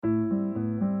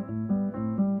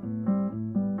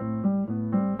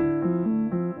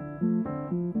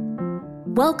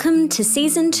Welcome to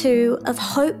Season 2 of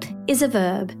Hope is a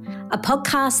Verb, a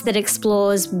podcast that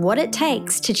explores what it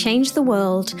takes to change the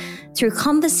world through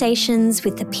conversations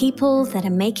with the people that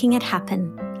are making it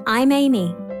happen. I'm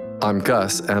Amy. I'm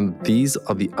Gus, and these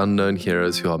are the unknown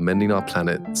heroes who are mending our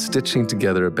planet, stitching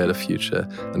together a better future,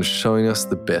 and showing us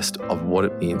the best of what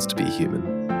it means to be human.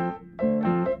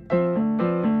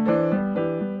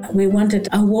 We wanted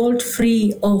a world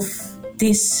free of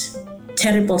these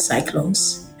terrible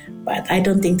cyclones. But I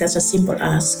don't think that's a simple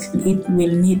ask. It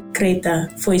will need greater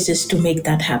voices to make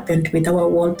that happen with our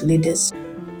world leaders.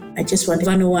 I just want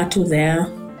Vanuatu there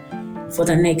for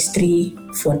the next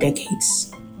 3-4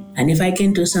 decades. And if I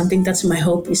can do something, that's my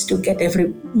hope, is to get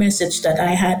every message that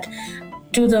I had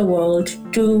to the world,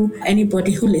 to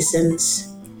anybody who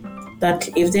listens, that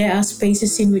if there are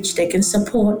spaces in which they can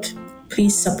support,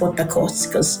 please support the cause,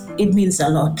 because it means a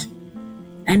lot.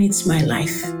 And it's my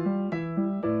life.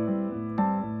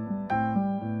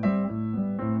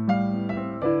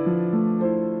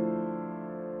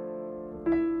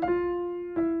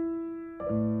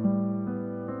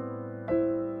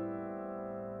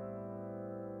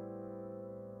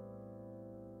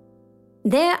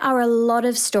 There are a lot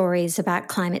of stories about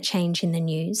climate change in the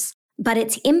news, but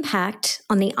its impact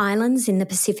on the islands in the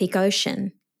Pacific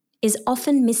Ocean is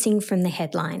often missing from the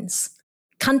headlines.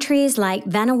 Countries like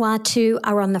Vanuatu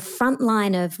are on the front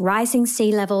line of rising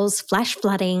sea levels, flash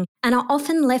flooding, and are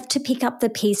often left to pick up the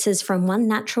pieces from one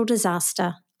natural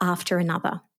disaster after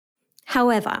another.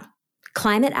 However,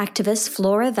 climate activist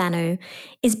Flora Vano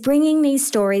is bringing these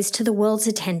stories to the world's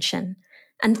attention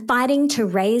and fighting to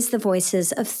raise the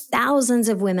voices of thousands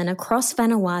of women across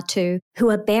Vanuatu who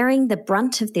are bearing the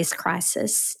brunt of this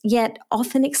crisis, yet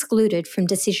often excluded from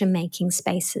decision-making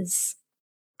spaces.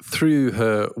 Through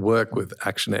her work with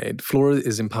ActionAid, Flora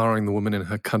is empowering the women in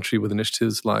her country with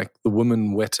initiatives like the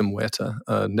Women Wetem Weta,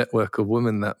 a network of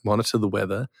women that monitor the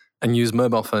weather and use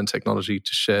mobile phone technology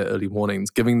to share early warnings,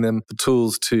 giving them the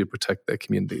tools to protect their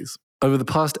communities. Over the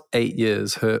past 8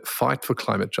 years, her fight for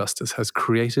climate justice has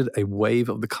created a wave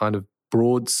of the kind of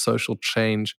broad social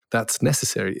change that's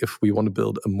necessary if we want to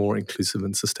build a more inclusive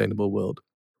and sustainable world.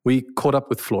 We caught up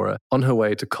with Flora on her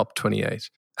way to COP28,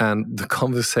 and the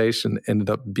conversation ended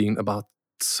up being about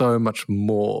so much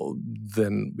more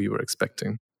than we were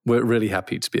expecting. We're really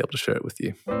happy to be able to share it with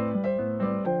you.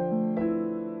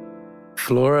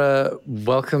 Flora,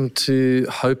 welcome to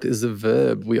Hope is a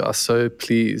Verb. We are so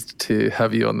pleased to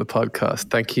have you on the podcast.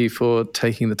 Thank you for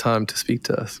taking the time to speak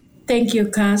to us. Thank you,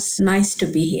 Cass. Nice to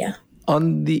be here.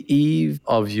 On the eve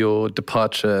of your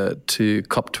departure to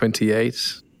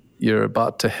COP28, you're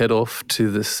about to head off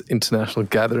to this international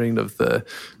gathering of the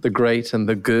great and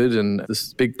the good and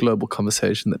this big global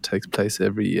conversation that takes place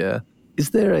every year. Is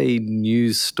there a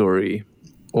news story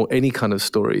or any kind of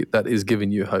story that is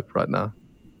giving you hope right now?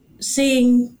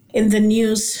 Seeing in the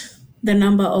news the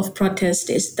number of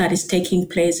protests that is taking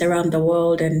place around the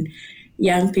world and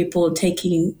young people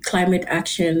taking climate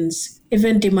actions,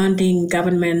 even demanding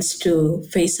governments to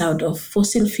phase out of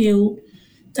fossil fuel,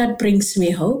 that brings me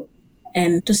hope.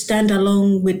 And to stand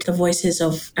along with the voices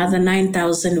of other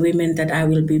 9,000 women that I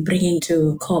will be bringing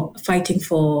to COP fighting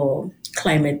for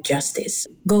climate justice.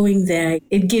 Going there,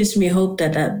 it gives me hope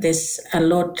that there's a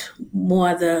lot more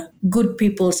other good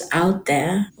peoples out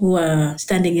there who are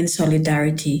standing in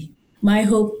solidarity. My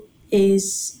hope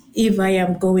is if I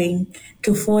am going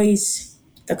to voice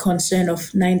the concern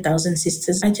of 9,000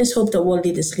 sisters, I just hope the world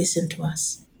leaders listen to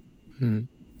us.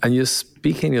 And you're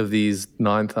speaking of these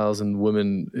 9,000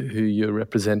 women who you're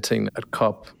representing at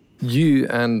COP. You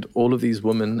and all of these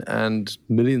women and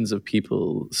millions of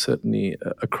people, certainly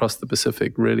across the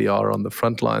Pacific, really are on the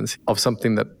front lines of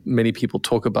something that many people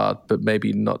talk about, but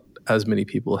maybe not as many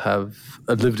people have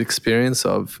a lived experience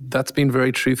of. That's been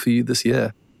very true for you this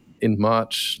year. In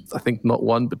March, I think not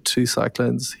one, but 2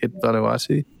 cyclones hit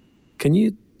Vanuatu. Can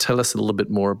you tell us a little bit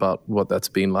more about what that's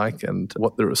been like and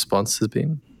what the response has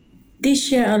been?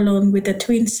 This year alone, with the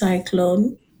twin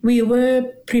cyclone, we were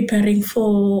preparing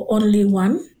for only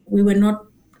one. We were not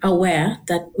aware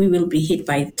that we will be hit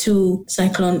by 2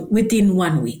 cyclones within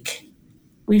 1 week.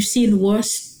 We've seen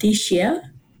worse this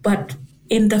year, but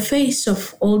in the face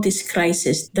of all this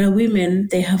crisis, the women,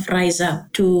 they have rise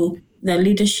up to the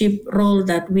leadership role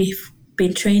that we've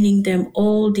been training them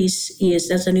all these years.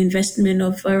 There's an investment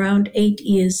of around 8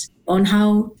 years on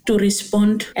how to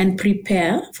respond and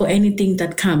prepare for anything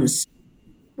that comes.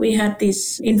 We had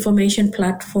this information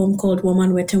platform called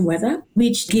Women Wetem Weather,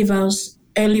 which gives us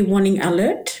early warning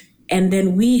alert. And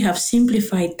then we have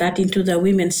simplified that into the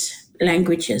women's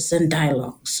languages and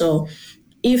dialogue. So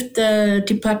If the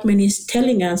department is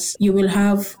telling us you will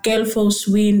have gale force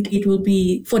wind, it will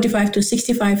be 45 to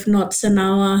 65 knots an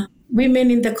hour.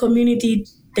 Women in the community,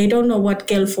 they don't know what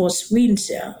gale force winds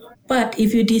are. But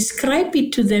if you describe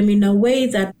it to them in a way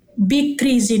that big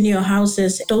trees in your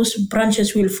houses, those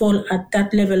branches will fall at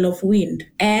that level of wind.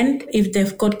 And if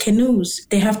they've got canoes,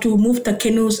 they have to move the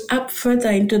canoes up further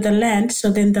into the land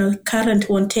so then the current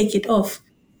won't take it off.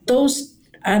 Those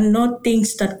are not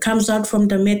things that comes out from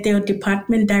the Meteo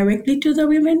department directly to the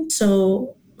women.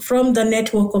 So from the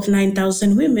network of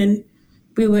 9,000 women,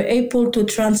 we were able to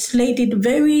translate it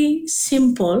very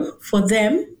simple for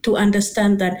them to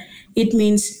understand that it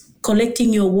means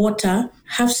collecting your water,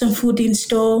 have some food in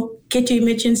store, get your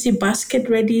emergency basket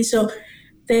ready. So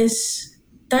there's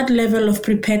that level of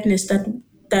preparedness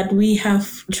that we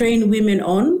have trained women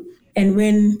on. And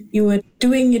when you were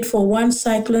doing it for one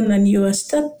cyclone and you are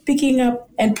start picking up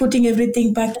and putting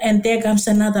everything back, and there comes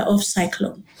another off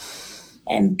cyclone.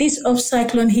 And this off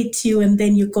cyclone hits you, and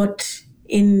then you got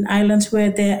in islands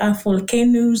where there are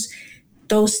volcanoes,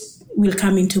 those will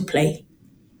come into play.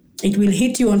 It will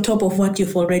hit you on top of what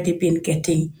you've already been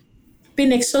getting.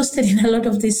 Been exhausted in a lot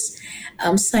of this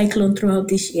cyclone throughout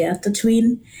this year. The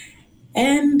Twin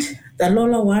and the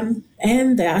Lola one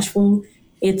and the Ashfall,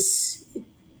 it's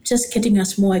just getting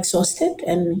us more exhausted.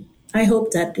 And I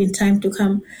hope that in time to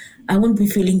come, I won't be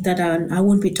feeling that I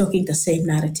won't be talking the same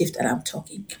narrative that I'm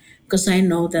talking. Because I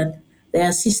know that there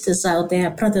are sisters out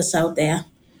there, brothers out there,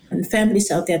 and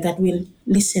families out there that will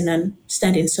listen and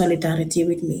stand in solidarity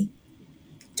with me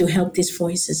to help these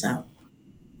voices out.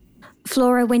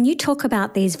 Flora, when you talk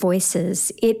about these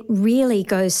voices, it really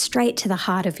goes straight to the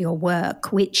heart of your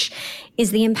work, which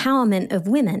is the empowerment of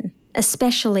women,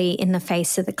 especially in the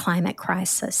face of the climate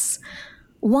crisis.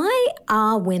 Why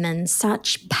are women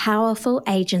such powerful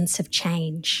agents of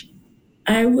change?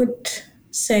 I would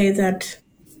say that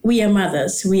we are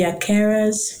mothers, we are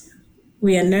carers,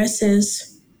 we are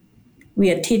nurses, we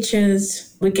are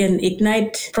teachers, we can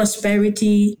ignite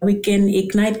prosperity, we can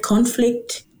ignite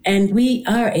conflict, and we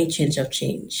are agents of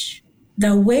change.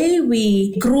 The way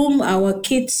we groom our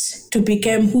kids to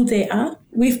become who they are,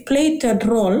 we've played that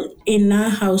role in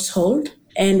our household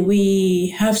and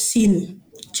we have seen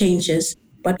changes.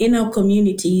 But in our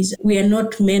communities, we are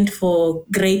not meant for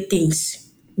great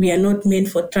things. We are not meant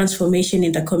for transformation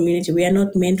in the community. We are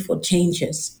not meant for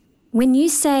changes. When you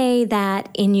say that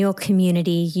in your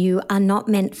community you are not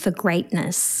meant for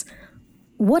greatness,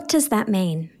 what does that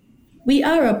mean? We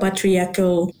are a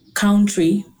patriarchal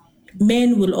country.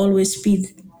 Men will always be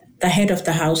the head of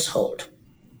the household.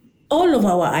 All of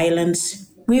our islands,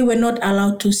 we were not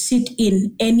allowed to sit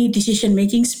in any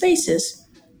decision-making spaces.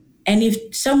 And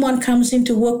if someone comes in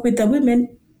to work with the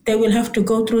women, they will have to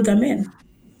go through the men.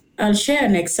 I'll share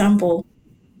an example.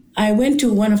 I went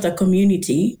to one of the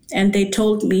community and they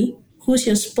told me, who's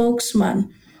your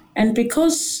spokesman? And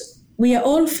because we are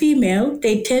all female,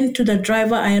 they tend to the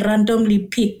driver I randomly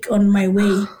pick on my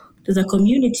way to the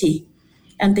community.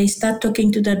 And they start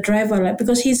talking to the driver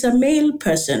because he's a male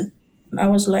person. I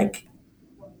was like,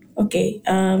 okay,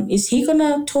 is he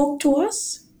gonna talk to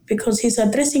us? Because he's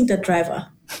addressing the driver.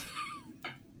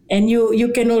 And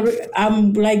you can already,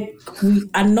 I'm like,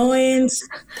 annoyance.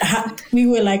 We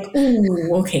were like,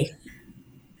 ooh, okay.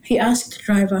 He asked the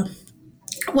driver,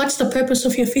 what's the purpose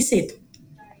of your visit?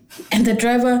 And the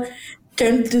driver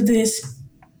turned to this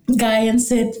guy and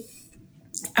said,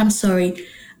 I'm sorry,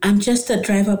 I'm just a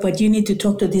driver, but you need to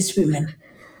talk to these women.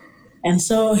 And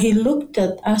so he looked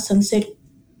at us and said,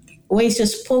 where's your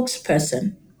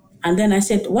spokesperson? And then I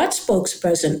said, what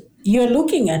spokesperson? You're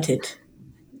looking at it.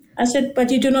 I said, but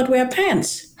you do not wear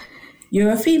pants.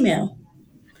 You're a female.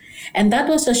 And that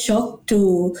was a shock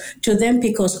to them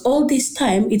because all this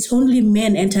time, it's only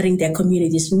men entering their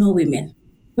communities, no women.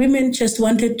 Women just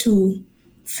wanted to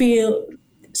feel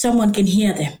someone can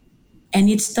hear them. And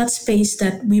it's that space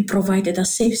that we provided, a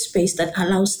safe space that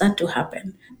allows that to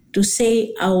happen, to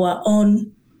say our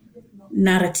own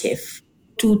narrative,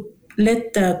 to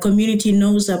let the community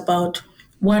knows about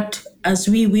what as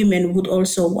we women would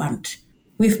also want.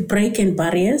 We've broken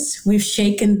barriers, we've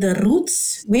shaken the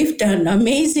roots, we've done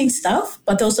amazing stuff,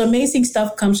 but those amazing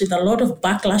stuff comes with a lot of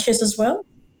backlashes as well.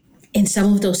 In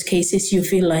some of those cases, you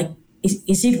feel like,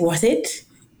 is it worth it?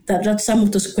 That's some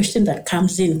of those questions that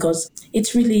comes in because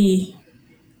it's really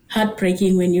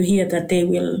heartbreaking when you hear that they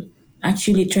will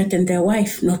actually threaten their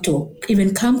wife not to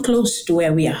even come close to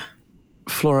where we are.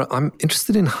 Flora, I'm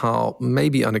interested in how,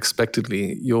 maybe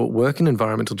unexpectedly, your work in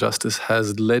environmental justice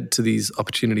has led to these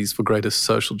opportunities for greater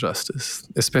social justice,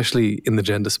 especially in the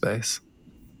gender space.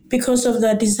 Because of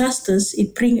the disasters,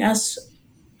 it brings us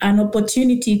an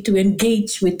opportunity to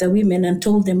engage with the women and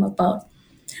told them about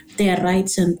their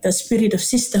rights and the spirit of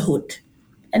sisterhood,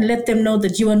 and let them know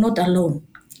that you are not alone.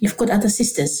 You've got other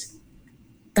sisters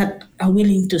that are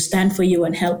willing to stand for you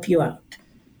and help you out.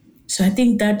 So I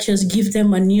think that just gives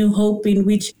them a new hope in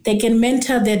which they can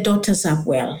mentor their daughters up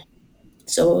well.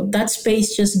 So that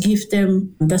space just gives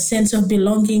them the sense of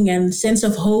belonging and sense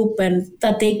of hope, and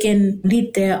that they can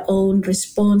lead their own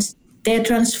response. They're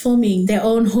transforming their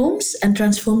own homes and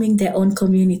transforming their own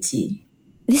community.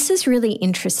 This is really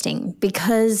interesting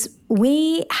because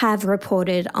we have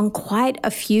reported on quite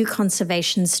a few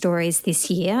conservation stories this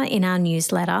year in our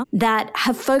newsletter that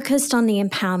have focused on the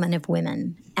empowerment of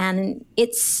women. And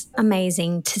it's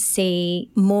amazing to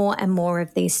see more and more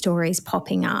of these stories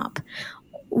popping up.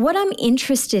 What I'm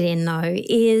interested in, though,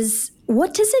 is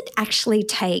what does it actually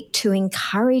take to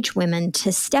encourage women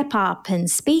to step up and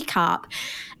speak up,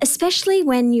 especially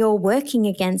when you're working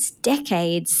against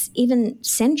decades, even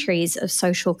centuries of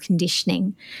social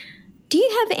conditioning? Do you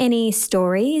have any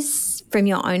stories from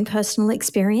your own personal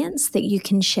experience that you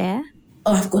can share?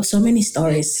 Oh, I've got so many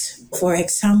stories. For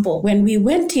example, when we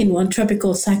went in on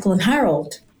Tropical Cyclone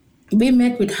Harold, we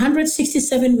met with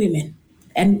 167 women,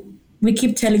 and we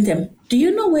keep telling them, do you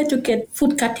know where to get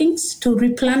food cuttings to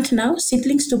replant now,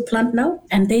 seedlings to plant now?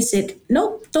 And they said,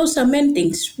 no, those are men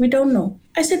things. We don't know.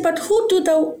 I said, but who do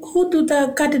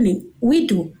the gardening? We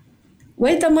do.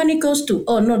 Where the money goes to?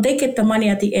 Oh, no, they get the money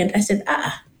at the end. I said,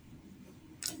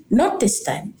 not this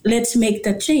time. Let's make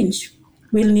the change.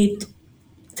 We'll need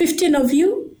 15 of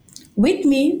you. With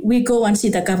me, we go and see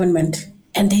the government.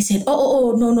 And they said,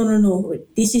 no.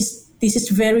 This is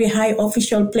very high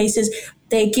official places.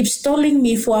 They keep stalling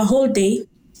me for a whole day,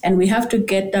 and we have to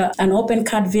get an open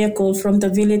cart vehicle from the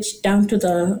village down to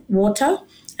the water,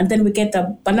 and then we get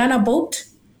a banana boat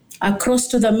across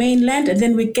to the mainland, and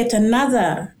then we get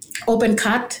another open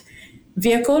cart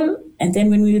vehicle, and then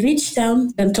when we reach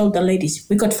down, and told the ladies,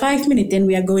 we got 5 minutes, then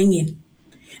we are going in.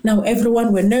 Now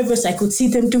everyone were nervous. I could see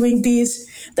them doing this.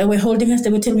 They were holding us. They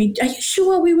would tell me, are you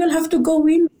sure we will have to go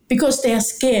in? Because they are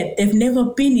scared. They've never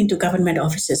been into government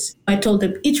offices. I told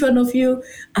them, each one of you,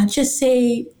 just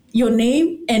say your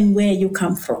name and where you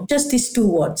come from. Just these 2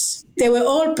 words. They were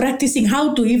all practicing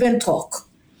how to even talk.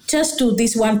 Just to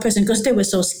this one person because they were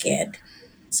so scared.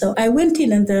 So I went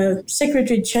in and the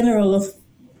Secretary General of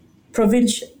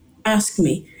Province asked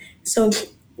me, so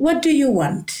what do you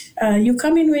want? You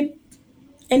come in with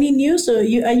any news, or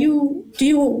do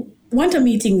you want a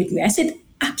meeting with me? I said,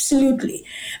 absolutely.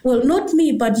 Well, not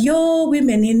me, but your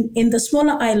women in the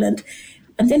smaller island.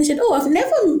 And then he said, oh, I've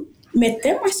never met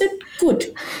them. I said,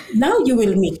 good. Now you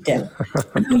will meet them.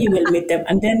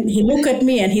 And then he looked at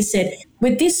me and he said,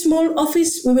 with this small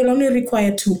office, we will only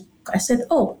require 2. I said,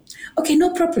 oh, okay,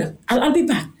 no problem. I'll be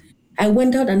back. I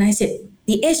went out and I said,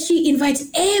 the SG invites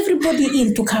everybody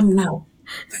in to come now.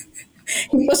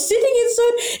 He was sitting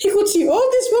inside. He could see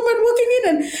all these women walking in,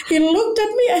 and he looked at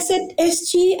me. I said,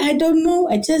 SG, I don't know.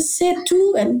 I just said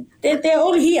 2, and they're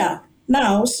all here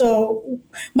now, so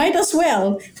might as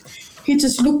well. He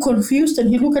just looked confused, and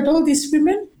he looked at all these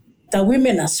women. The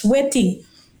women are sweating.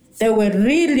 They were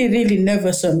really, really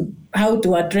nervous on how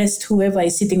to address whoever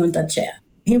is sitting on that chair.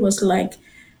 He was like,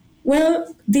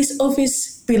 well, this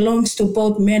office belongs to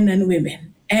both men and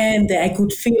women. And I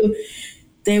could feel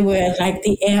they were like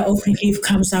the air of relief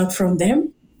comes out from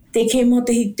them. They came out,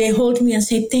 they hold me and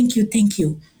said, thank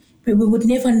you. We would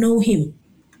never know him.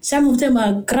 Some of them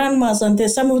are grandmas and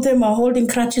some of them are holding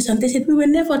crutches, and they said, we were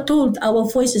never told our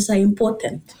voices are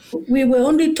important. We were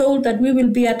only told that we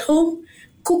will be at home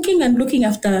cooking and looking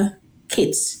after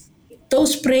kids.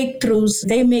 Those breakthroughs,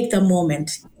 they make the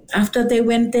moment. After they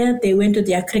went there, they went to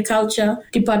the agriculture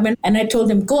department, and I told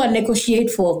them, go and negotiate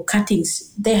for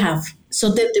cuttings. They have. So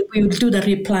that we will do the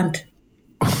replant.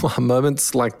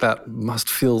 Moments like that must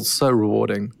feel so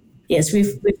rewarding. Yes,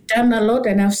 we've done a lot,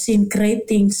 and I've seen great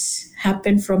things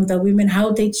happen from the women,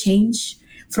 how they change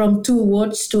from 2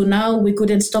 words to now we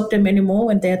couldn't stop them anymore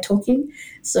when they're talking.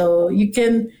 So you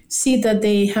can see that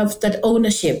they have that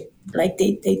ownership, like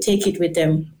they take it with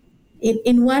them.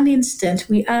 In one instance,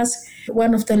 we asked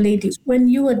one of the ladies, when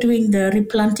you were doing the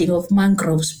replanting of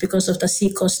mangroves because of the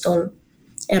sea coastal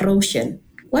erosion,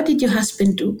 what did your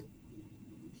husband do?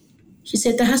 She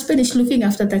said, the husband is looking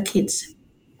after the kids.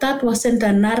 That wasn't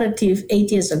a narrative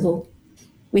 8 years ago.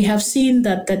 We have seen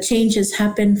that the changes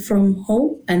happen from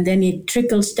home, and then it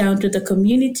trickles down to the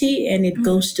community, and it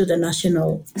goes to the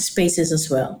national spaces as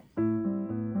well.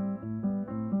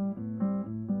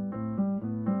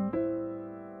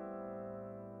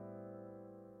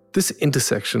 This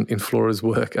intersection in Flora's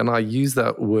work, and I use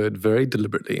that word very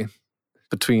deliberately,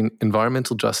 between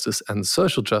environmental justice and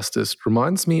social justice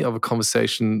reminds me of a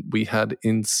conversation we had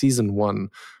in season 1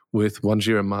 with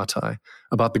Wanjira Maathai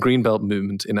about the Greenbelt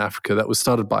movement in Africa that was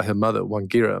started by her mother,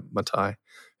 Wangira Maathai,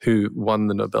 who won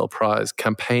the Nobel Prize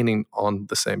campaigning on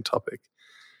the same topic.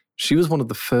 She was one of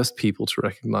the first people to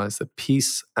recognize that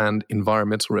peace and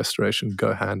environmental restoration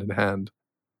go hand in hand.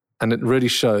 And it really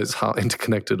shows how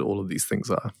interconnected all of these things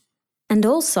are. And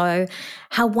also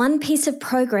how one piece of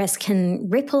progress can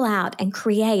ripple out and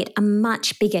create a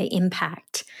much bigger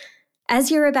impact. As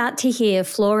you're about to hear,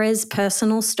 Flora's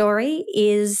personal story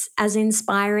is as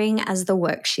inspiring as the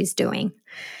work she's doing.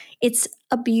 It's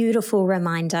a beautiful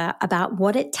reminder about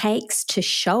what it takes to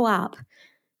show up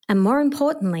and, more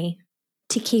importantly,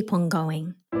 to keep on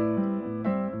going.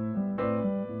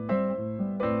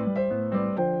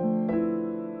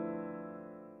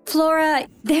 Flora,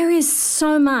 there is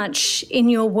so much in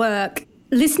your work.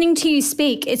 Listening to you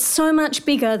speak, it's so much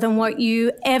bigger than what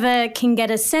you ever can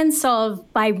get a sense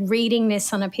of by reading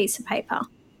this on a piece of paper.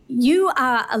 You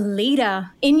are a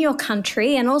leader in your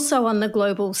country and also on the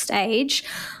global stage.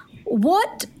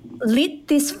 What lit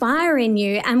this fire in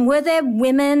you? And were there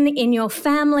women in your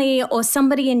family or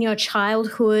somebody in your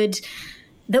childhood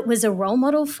that was a role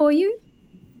model for you?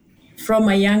 From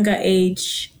a younger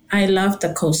age, I love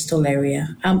the coastal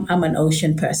area. I'm an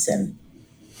ocean person.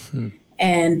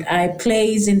 And I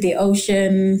plays in the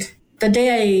ocean. The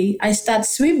day I start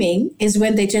swimming is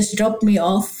when they just drop me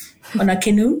off on a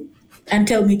canoe and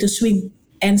tell me to swim.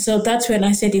 And so that's when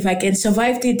I said, if I can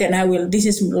survive it, then I will. This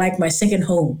is like my second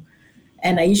home.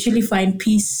 And I usually find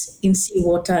peace in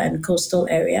seawater and coastal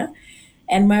area.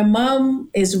 And my mom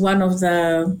is one of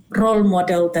the role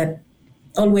model that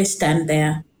always stand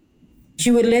there. She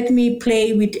would let me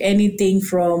play with anything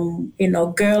from,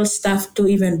 girl stuff to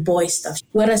even boy stuff.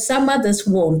 Whereas some others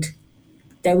won't.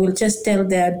 They will just tell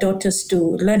their daughters to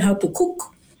learn how to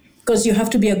cook because you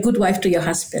have to be a good wife to your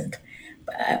husband.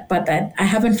 But I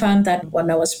haven't found that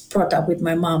when I was brought up with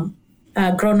my mom.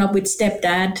 Grown up with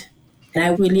stepdad, and I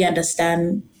really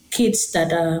understand kids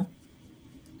that are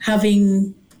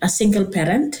having a single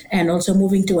parent and also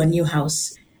moving to a new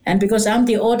house. And because I'm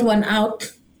the odd one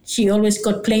out, she always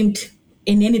got blamed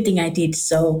in anything I did.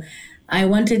 So I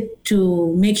wanted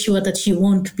to make sure that she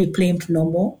won't be blamed no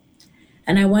more.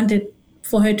 And I wanted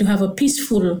for her to have a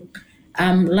peaceful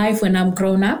life when I'm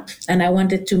grown up. And I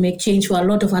wanted to make change for a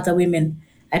lot of other women.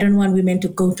 I don't want women to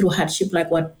go through hardship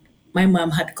like what my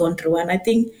mom had gone through. And I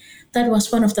think that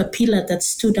was one of the pillars that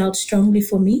stood out strongly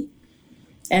for me.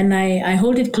 And I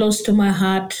hold it close to my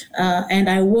heart. And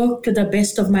I work to the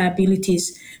best of my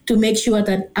abilities to make sure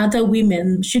that other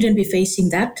women shouldn't be facing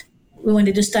that. We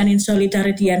wanted to stand in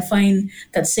solidarity and find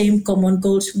that same common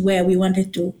goals where we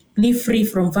wanted to live free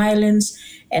from violence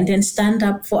and then stand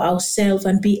up for ourselves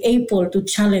and be able to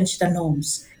challenge the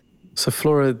norms. So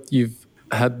Flora, you've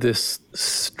had this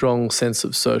strong sense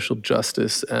of social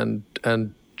justice and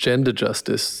gender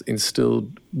justice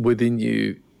instilled within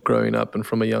you growing up and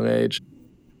from a young age.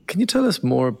 Can you tell us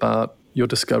more about your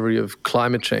discovery of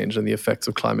climate change and the effects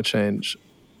of climate change?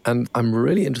 And I'm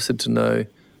really interested to know,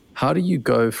 how do you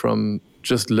go from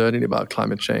just learning about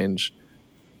climate change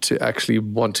to actually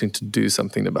wanting to do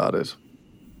something about it?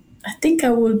 I think I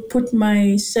would put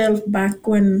myself back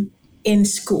when in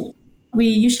school. We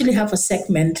usually have a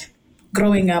segment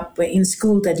growing up in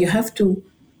school that you have to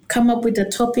come up with a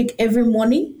topic every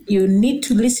morning. You need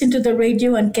to listen to the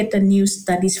radio and get the news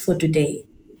studies for today.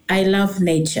 I love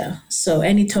nature. So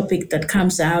any topic that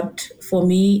comes out for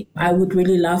me, I would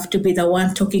really love to be the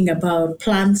one talking about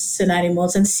plants and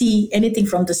animals and see anything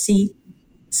from the sea.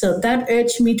 So that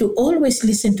urged me to always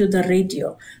listen to the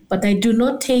radio. But I do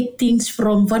not take things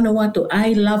from Vanuatu.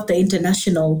 I love the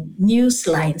international news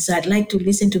lines. So I'd like to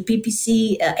listen to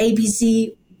BBC,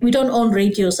 ABC. We don't own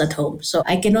radios at home. So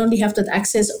I can only have that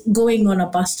access going on a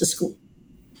bus to school.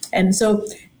 And so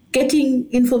getting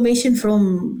information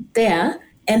from there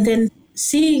and then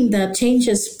seeing the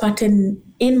changes pattern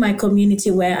in my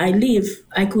community where I live,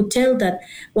 I could tell that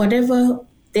whatever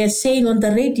they're saying on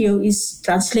the radio is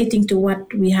translating to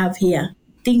what we have here.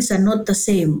 Things are not the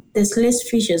same. There's less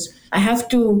fishes. I have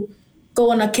to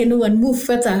go on a canoe and move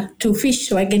further to fish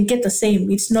so I can get the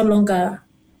same. It's no longer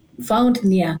found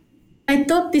near. I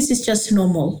thought this is just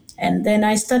normal. And then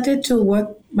I started to work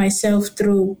myself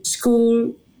through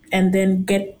school and then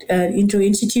get into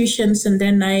institutions. And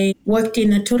then I worked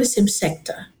in a tourism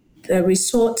sector. The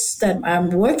resorts that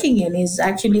I'm working in is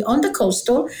actually on the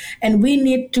coastal, and we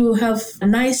need to have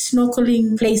nice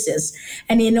snorkeling places.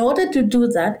 And in order to do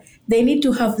that, they need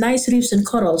to have nice reefs and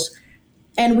corals.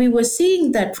 And we were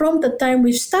seeing that from the time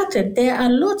we started, there are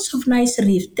lots of nice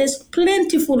reefs. There's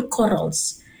plentiful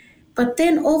corals. But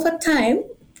then over time,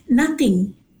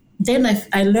 nothing. Then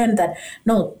I learned that,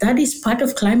 no, that is part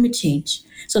of climate change.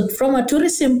 So from a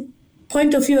tourism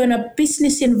point of view and a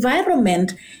business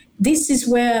environment, this is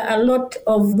where a lot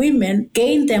of women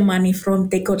gain their money from.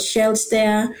 They got shells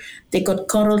there, they got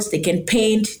corals, they can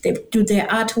paint, they do their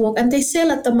artwork, and they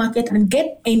sell at the market and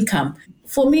get income.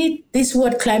 For me, this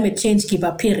word climate change keep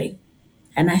appearing.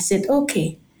 And I said,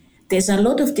 okay, there's a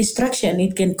lot of distraction.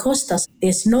 It can cost us.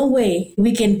 There's no way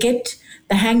we can get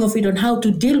the hang of it on how to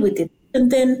deal with it.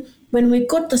 And then when we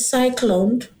got the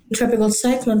cyclone, tropical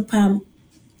cyclone Pam,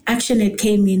 ActionAid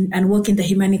came in and worked in the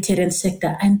humanitarian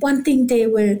sector. And one thing they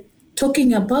were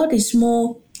talking about is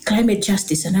more climate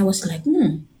justice. And I was like,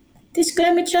 this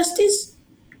climate justice?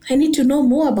 I need to know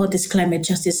more about this climate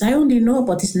justice. I only know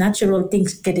about these natural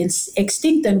things getting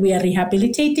extinct and we are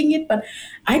rehabilitating it, but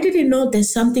I didn't know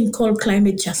there's something called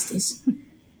climate justice.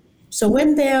 So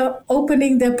when they're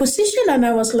opening their position, and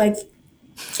I was like,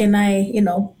 can I,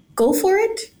 go for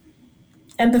it?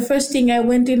 And the first thing I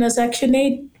went in as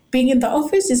ActionAid, being in the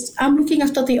office, is I'm looking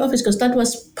after the office because that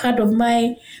was part of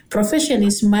my profession,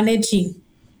 is managing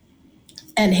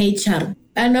and HR.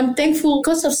 And I'm thankful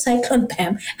because of Cyclone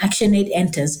Pam, ActionAid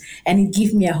enters, and it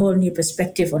gives me a whole new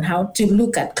perspective on how to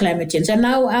look at climate change. And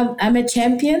now I'm a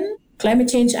champion, climate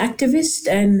change activist,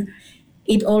 and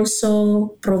it also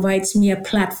provides me a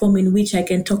platform in which I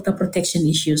can talk the protection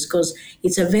issues because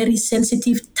it's a very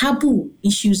sensitive, taboo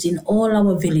issues in all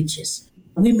our villages.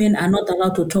 Women are not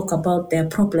allowed to talk about their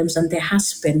problems and their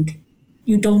husband.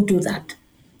 You don't do that.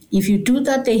 If you do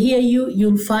that, they hear you,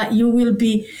 you will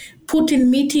be put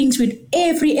in meetings with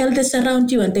every elders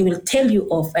around you and they will tell you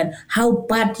off and how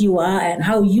bad you are and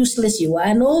how useless you are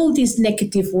and all these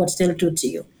negative words they'll do to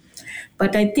you.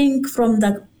 But I think from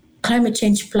the climate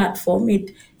change platform,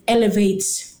 it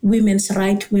elevates women's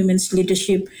right, women's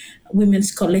leadership,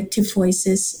 women's collective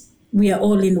voices. We are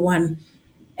all in one.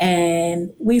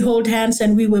 And we hold hands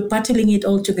and we were battling it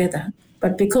all together.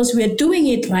 But because we are doing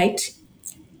it right,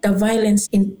 the violence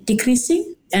is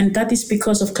decreasing, and that is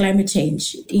because of climate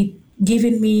change. It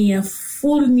given me a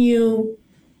full new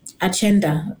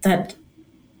agenda that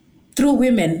through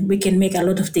women, we can make a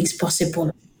lot of things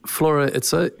possible. Flora, it's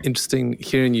so interesting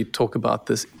hearing you talk about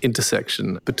this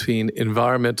intersection between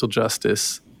environmental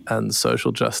justice and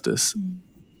social justice.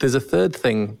 There's a third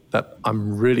thing that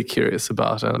I'm really curious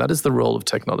about, and that is the role of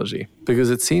technology.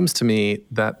 Because it seems to me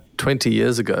that 20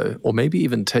 years ago, or maybe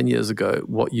even 10 years ago,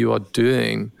 what you are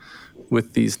doing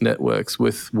with these networks,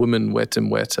 with Women Wet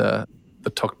and Wetter, the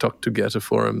Tok Tok Together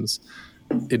forums,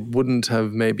 it wouldn't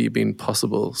have maybe been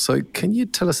possible. So can you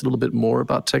tell us a little bit more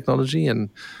about technology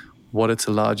and what it's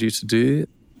allowed you to do?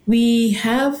 We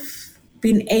have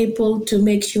been able to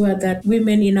make sure that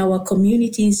women in our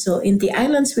communities, so in the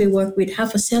islands we work with,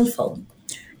 have a cell phone.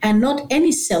 And not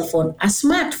any cell phone, a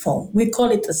smartphone. We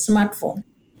call it a smartphone.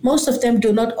 Most of them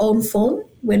do not own phone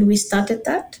when we started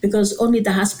that because only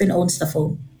the husband owns the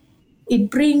phone. It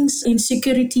brings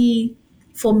insecurity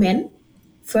for men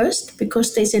first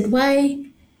because they said, why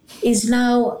is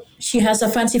now she has a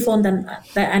fancy phone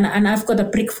and I've got a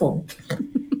brick phone?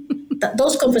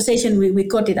 Those conversations, we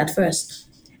got it at first.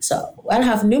 So I'll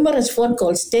have numerous phone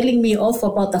calls telling me off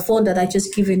about the phone that I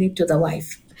just given it to the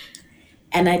wife.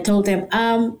 And I told them,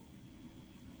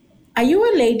 are you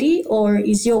a lady or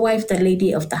is your wife the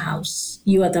lady of the house?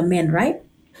 You are the man, right?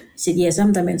 I said, yes,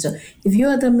 I'm the man. So if you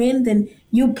are the man, then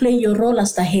you play your role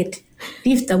as the head.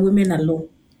 Leave the women alone.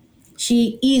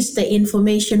 She is the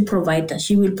information provider.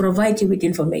 She will provide you with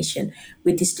information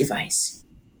with this device.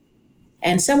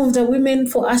 And some of the women,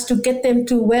 for us to get them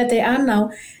to where they are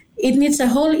now, it needs a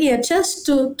whole year just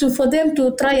for them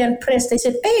to try and press. They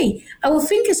said, hey, our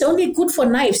fingers are only good for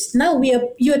knives. Now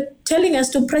you're telling us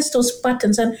to press those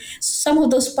buttons. And some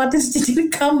of those buttons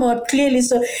didn't come out clearly.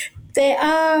 So there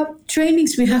are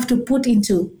trainings we have to put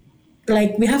into.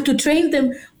 Like we have to train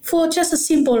them for just a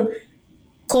simple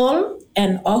call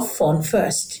and off phone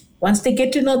first. Once they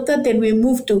get to know that, then we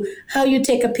move to how you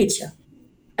take a picture.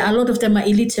 A lot of them are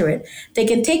illiterate. They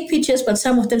can take pictures, but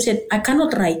some of them said, I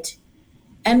cannot write.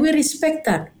 And we respect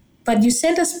that. But you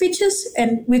send us pictures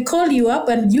and we call you up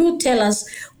and you tell us,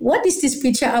 what is this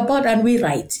picture about? And we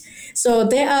write. So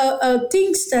there are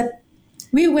things that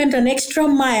we went an extra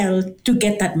mile to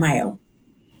get that mile.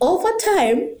 Over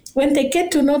time, when they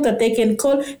get to know that they can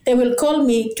call, they will call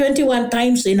me 21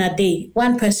 times in a day,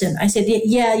 one person. I said,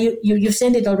 yeah, you've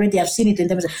sent it already. I've seen it.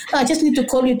 And they said, I just need to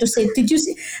call you to say, did you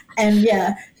see? And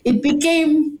yeah, it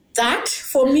became that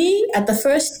for me at the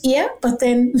first year, but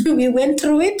then we went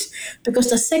through it because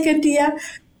the second year,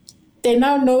 They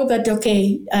now know that,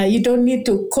 okay, you don't need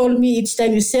to call me each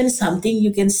time you send something.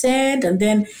 You can send and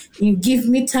then you give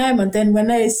me time. And then when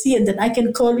I see it, then I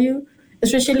can call you,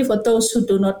 especially for those who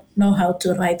do not know how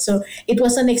to write. So it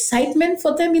was an excitement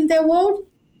for them in their world.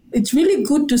 It's really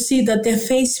good to see that their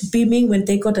face beaming when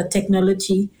they got a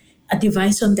technology, a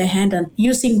device on their hand, and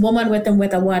using Woman Weather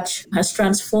Watch has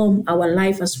transformed our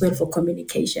life as well for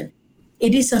communication.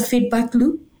 It is a feedback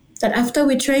loop that after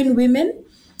we train women,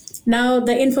 now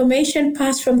the information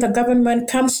passed from the government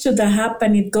comes to the hub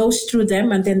and it goes through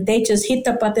them, and then they just hit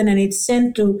the button and it's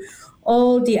sent to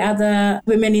all the other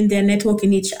women in their network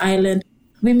in each island.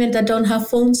 Women that don't have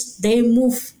phones, they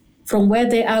move from where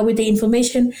they are with the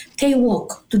information. They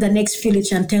walk to the next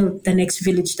village and tell the next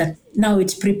village that now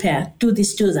it's prepared, do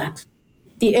this, do that.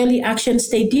 The early actions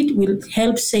they did will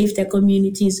help save their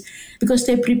communities because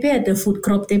they prepared the food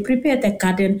crop, they prepared their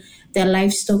garden, their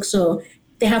livestock. So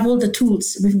they have all the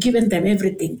tools. We've given them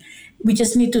everything. We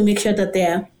just need to make sure that they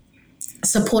are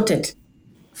supported.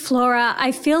 Flora,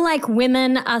 I feel like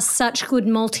women are such good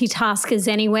multitaskers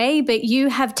anyway, but you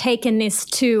have taken this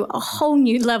to a whole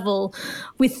new level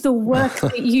with the work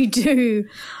that you do.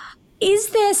 Is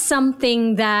there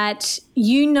something that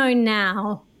you know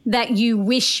now that you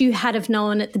wish you had have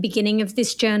known at the beginning of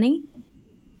this journey?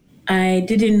 I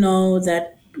didn't know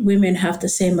that women have the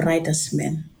same right as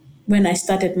men. When I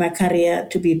started my career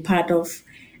to be part of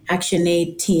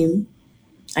ActionAid team,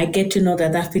 I get to know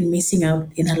that I've been missing out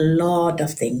in a lot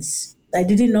of things. I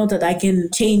didn't know that I can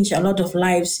change a lot of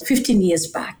lives 15 years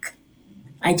back.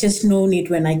 I just known it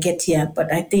when I get here.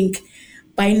 But I think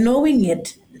by knowing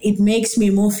it, it makes me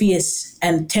more fierce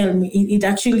and tell me, it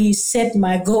actually set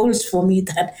my goals for me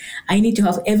that I need to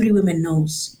have every woman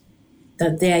knows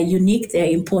that they are unique, they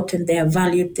are important, they are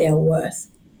valued, they are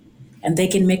worth. And they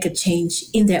can make a change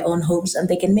in their own homes and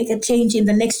they can make a change in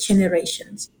the next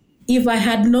generations. If I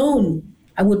had known,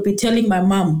 I would be telling my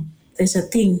mom, there's a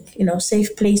thing,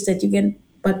 safe place that you can,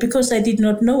 but because I did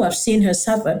not know, I've seen her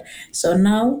suffer. So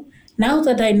now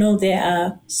that I know there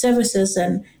are services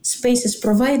and spaces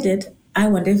provided, I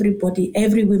want everybody,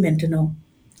 every woman to know.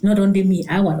 Not only me,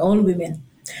 I want all women.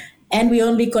 And we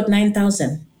only got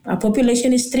 9,000. Our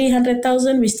population is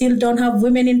 300,000. We still don't have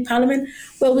women in parliament.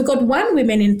 Well, we got one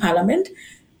woman in parliament,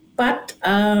 but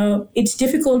it's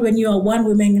difficult when you are one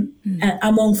woman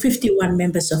among 51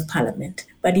 members of parliament.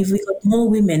 But if we got more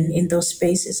women in those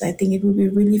spaces, I think it would be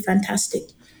really fantastic.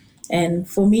 And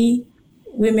for me,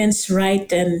 women's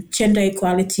right and gender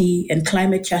equality and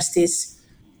climate justice,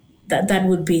 that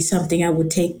would be something I would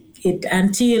take it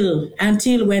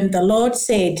until when the Lord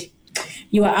said,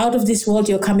 you are out of this world,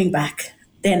 you're coming back.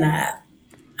 Then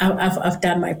I've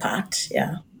done my part,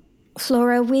 yeah.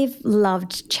 Flora, we've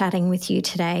loved chatting with you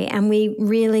today and we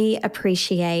really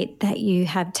appreciate that you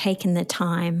have taken the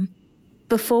time.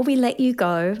 Before we let you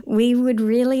go, we would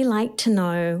really like to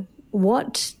know,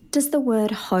 what does the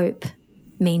word hope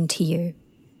mean to you?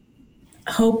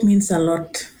 Hope means a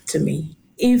lot to me.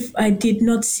 If I did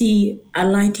not see a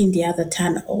light in the other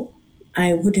tunnel,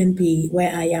 I wouldn't be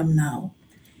where I am now.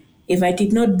 If I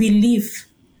did not believe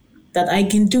that I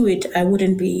can do it, I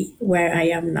wouldn't be where I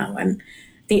am now. And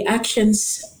the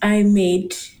actions I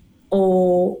made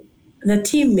or the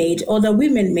team made or the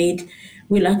women made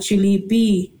will actually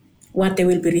be what they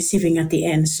will be receiving at the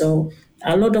end. So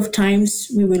a lot of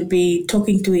times we will be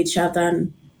talking to each other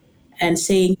and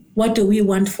saying, what do we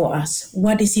want for us?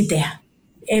 What is it there?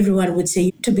 Everyone would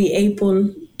say, to be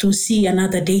able to see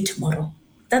another day tomorrow.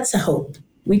 That's a hope.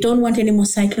 We don't want any more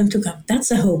cyclone to come.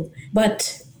 That's a hope.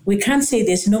 But we can't say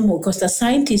there's no more because the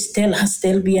scientists tell us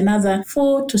there'll be another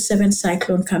 4 to 7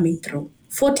 cyclones coming through.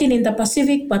 14 in the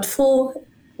Pacific, but 4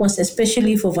 was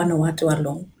especially for Vanuatu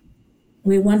alone.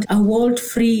 We want a world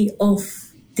free of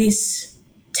these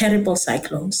terrible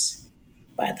cyclones.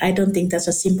 But I don't think that's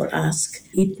a simple ask.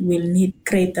 It will need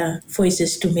greater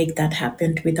voices to make that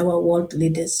happen with our world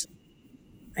leaders.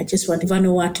 I just want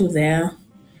Vanuatu there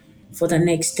for the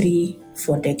next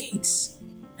 3-4 decades.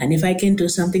 And if I can do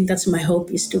something, that's my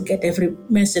hope, is to get every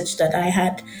message that I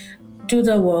had to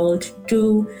the world,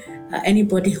 to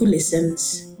anybody who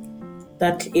listens,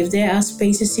 that if there are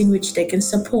spaces in which they can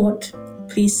support,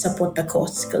 please support the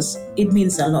cause because it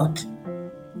means a lot.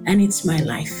 And it's my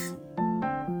life.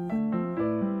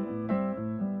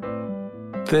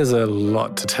 There's a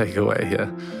lot to take away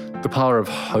here. The power of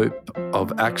hope,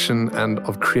 of action, and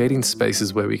of creating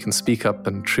spaces where we can speak up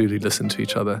and truly listen to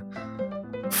each other.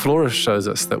 Flora shows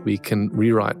us that we can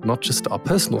rewrite not just our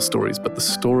personal stories, but the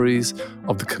stories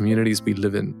of the communities we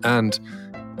live in and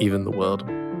even the world.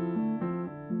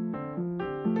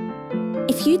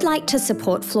 If you'd like to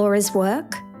support Flora's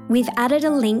work, We've added a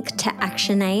link to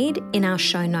ActionAid in our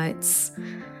show notes.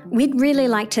 We'd really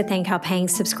like to thank our paying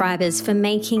subscribers for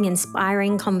making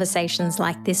inspiring conversations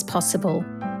like this possible.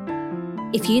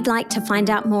 If you'd like to find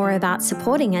out more about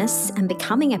supporting us and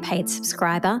becoming a paid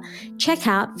subscriber, check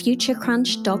out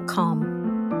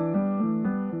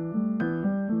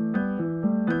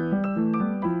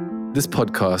futurecrunch.com. This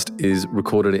podcast is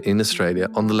recorded in Australia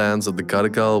on the lands of the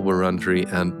Gadigal, Wurundjeri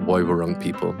and Woiwurrung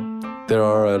people. There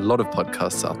are a lot of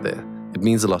podcasts out there. It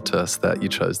means a lot to us that you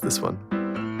chose this one.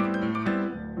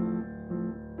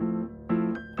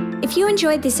 If you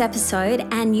enjoyed this episode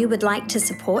and you would like to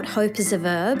support Hope is a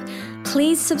Verb,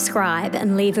 please subscribe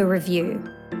and leave a review.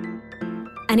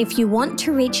 And if you want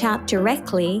to reach out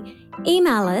directly,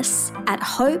 email us at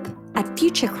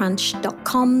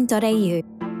hope@futurecrunch.com.au.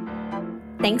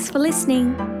 Thanks for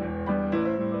listening.